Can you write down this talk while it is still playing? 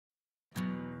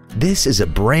This is a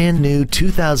brand new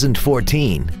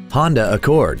 2014 Honda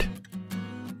Accord.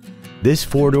 This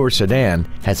four-door sedan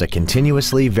has a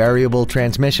continuously variable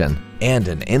transmission and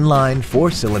an inline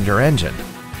four-cylinder engine.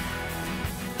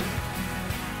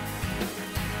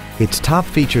 Its top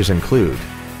features include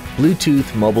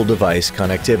Bluetooth mobile device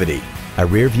connectivity, a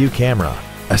rear-view camera,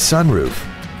 a sunroof,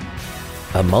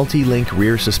 a multi-link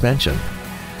rear suspension,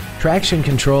 traction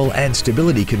control and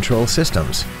stability control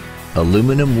systems,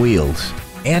 aluminum wheels,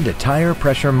 and a tire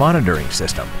pressure monitoring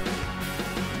system.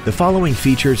 The following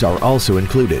features are also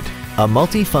included: a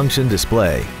multi-function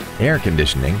display, air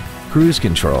conditioning, cruise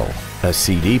control, a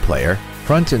CD player,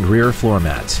 front and rear floor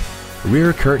mats,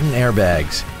 rear curtain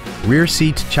airbags, rear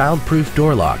seat child-proof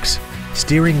door locks,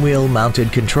 steering wheel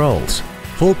mounted controls,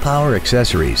 full power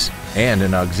accessories, and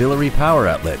an auxiliary power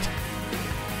outlet.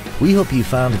 We hope you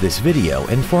found this video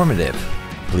informative.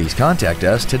 Please contact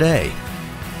us today.